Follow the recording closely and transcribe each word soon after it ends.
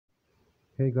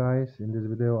Hey guys, in this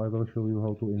video I will show you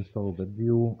how to install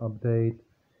Webview update,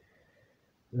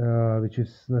 which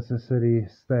is necessary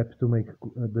step to make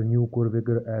the new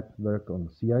Kurviger app work on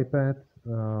CiPad.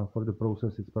 For the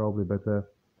process it's probably better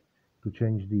to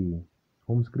change the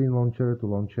home screen launcher to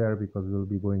launcher because we'll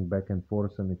be going back and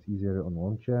forth and it's easier on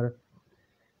launcher.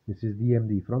 This is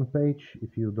DMD front page.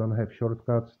 If you don't have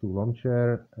shortcuts to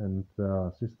launcher and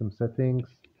system settings,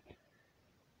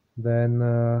 then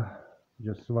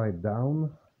just swipe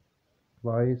down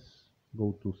twice,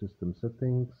 go to system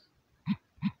settings,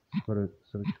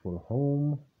 search for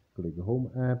home, click home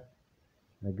app,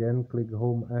 again click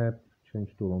home app,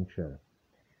 change to launcher.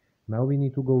 Now we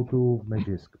need to go to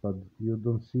Magisk, but you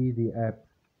don't see the app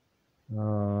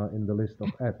in the list of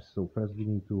apps, so first we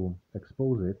need to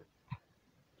expose it.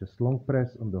 Just long press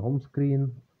on the home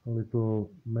screen, a little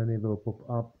menu will pop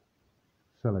up,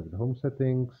 select home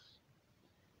settings,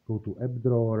 go to app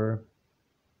drawer,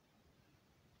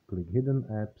 click hidden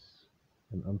apps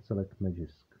and unselect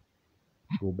Magisk.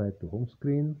 Go back to home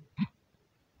screen.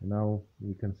 Now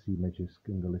we can see Magisk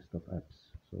in the list of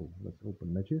apps. So let's open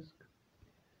Magisk.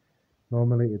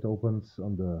 Normally it opens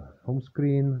on the home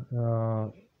screen.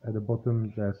 At the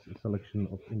bottom there's a selection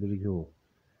of individual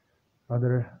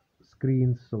other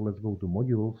screens. So let's go to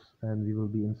modules and we will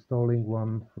be installing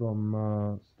one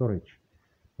from storage.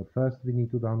 But first we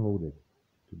need to download it.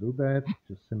 To do that,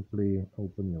 just simply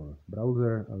open your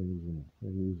browser.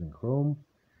 We're using Chrome.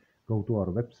 Go to our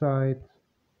website,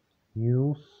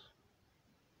 news,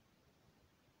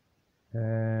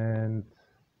 and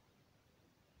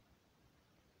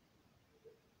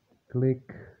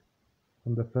click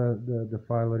on the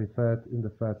file referred in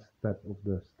the first step of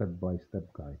the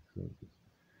step-by-step guide. So just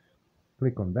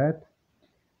click on that.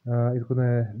 It's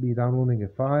gonna be downloading a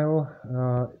file.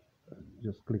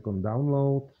 Just click on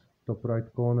download, top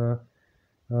right corner.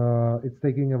 It's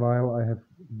taking a while. I have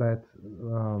bad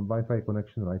Wi-Fi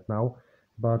connection right now,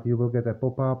 but you will get a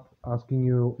pop-up asking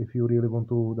you if you really want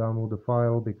to download the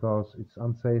file because it's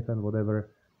unsafe and whatever.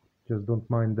 Just don't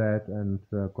mind that and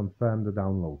confirm the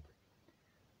download.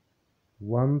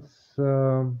 Once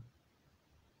the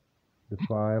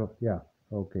file, yeah,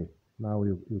 okay, now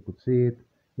you could see it.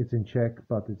 It's in check,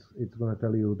 but it's gonna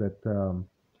tell you that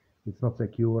it's not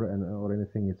secure or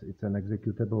anything. It's an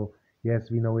executable.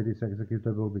 Yes, we know it is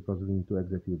executable because we need to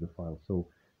execute the file. So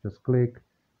just click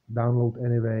download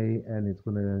anyway, and it's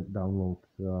gonna download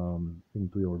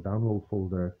into your download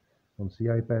folder on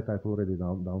CiPad. I've already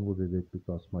downloaded it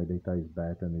because my data is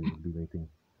bad and it will be waiting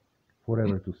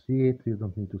forever to see it. You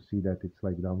don't need to see that. It's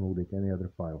like downloading any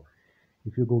other file.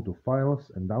 If you go to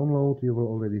files and download, you will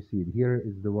already see it. Here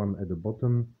is the one at the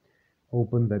bottom,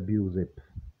 open Webview zip.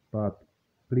 But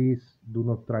please do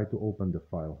not try to open the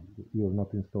file. You're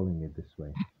not installing it this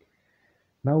way.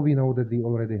 Now we know that we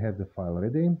already have the file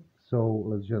ready. So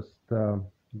let's just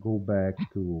go back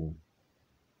to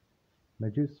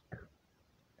Magisk,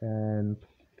 and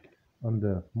on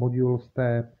the modules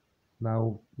tab,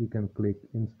 now we can click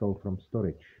install from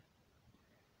storage.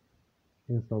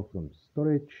 Install from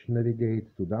storage,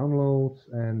 navigate to downloads,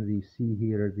 and we see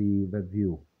here the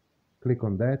Webview. Click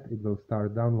on that, it will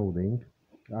start downloading.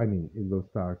 It will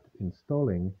start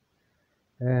installing.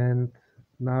 And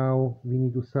now we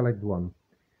need to select one.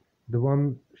 The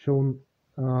one shown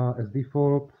as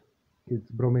default, it's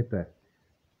Bromite.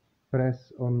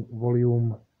 Press on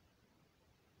volume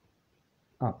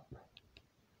up.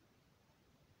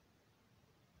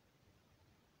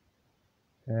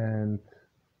 And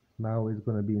now it's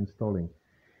going to be installing.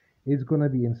 It's going to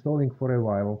be installing for a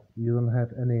while. You don't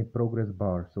have any progress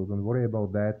bar, so don't worry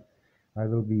about that. I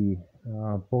will be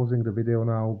pausing the video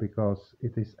now because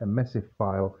it is a massive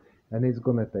file and it's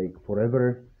going to take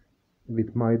forever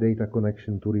with my data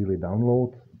connection to really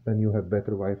download. When you have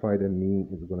better Wi-Fi than me,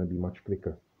 it's going to be much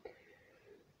quicker.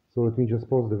 So let me just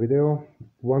pause the video.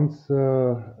 Once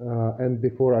and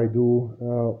before I do,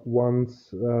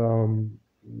 once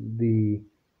the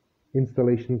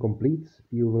installation completes,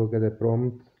 you will get a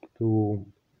prompt to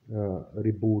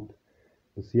reboot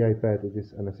the CiPad. It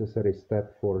is a necessary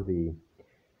step for the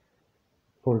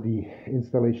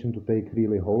installation to take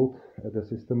really hold at the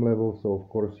system level. So of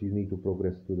course you need to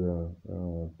progress to the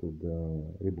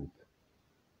reboot.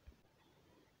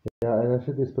 Yeah, and as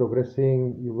it is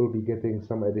progressing, you will be getting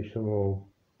some additional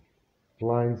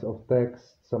lines of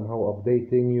text, somehow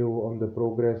updating you on the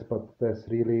progress, but that's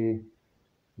really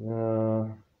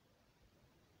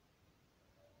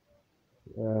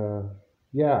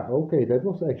yeah, okay, that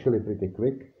was actually pretty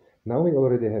quick. Now we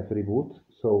already have reboot,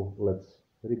 so let's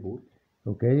reboot.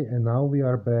 Okay, and now we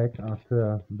are back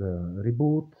after the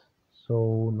reboot.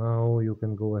 So now you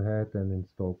can go ahead and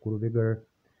install Kurviger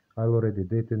I already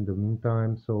did in the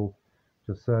meantime, so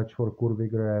just search for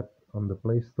Kurviger app on the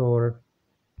Play Store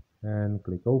and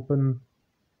click open,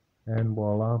 and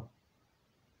voila,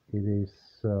 it is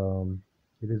um,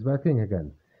 it is working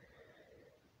again.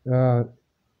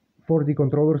 For the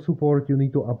controller support, you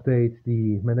need to update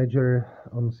the manager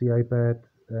on CIPad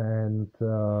and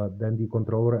then the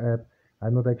controller app.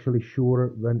 I'm not actually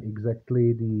sure when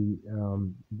exactly the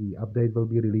update will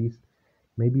be released.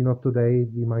 Maybe not today.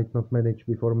 We might not manage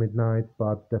before midnight,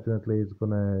 but definitely it's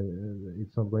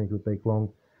not going to take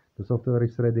long. The software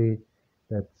is ready.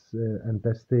 That's and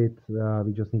tested.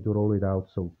 We just need to roll it out.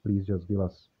 So please just give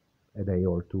us a day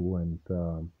or two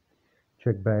and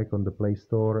check back on the Play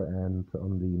Store and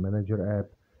on the Manager app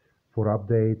for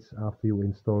updates. After you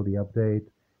install the update,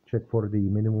 check for the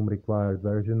minimum required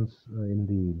versions in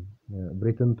the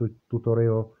written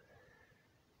tutorial.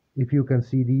 If you can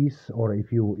see these, or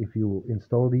if you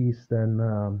install these, then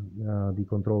the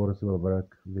controllers will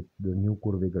work with the new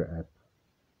Kurviger app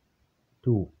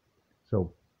too.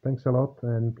 So thanks a lot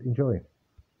and enjoy.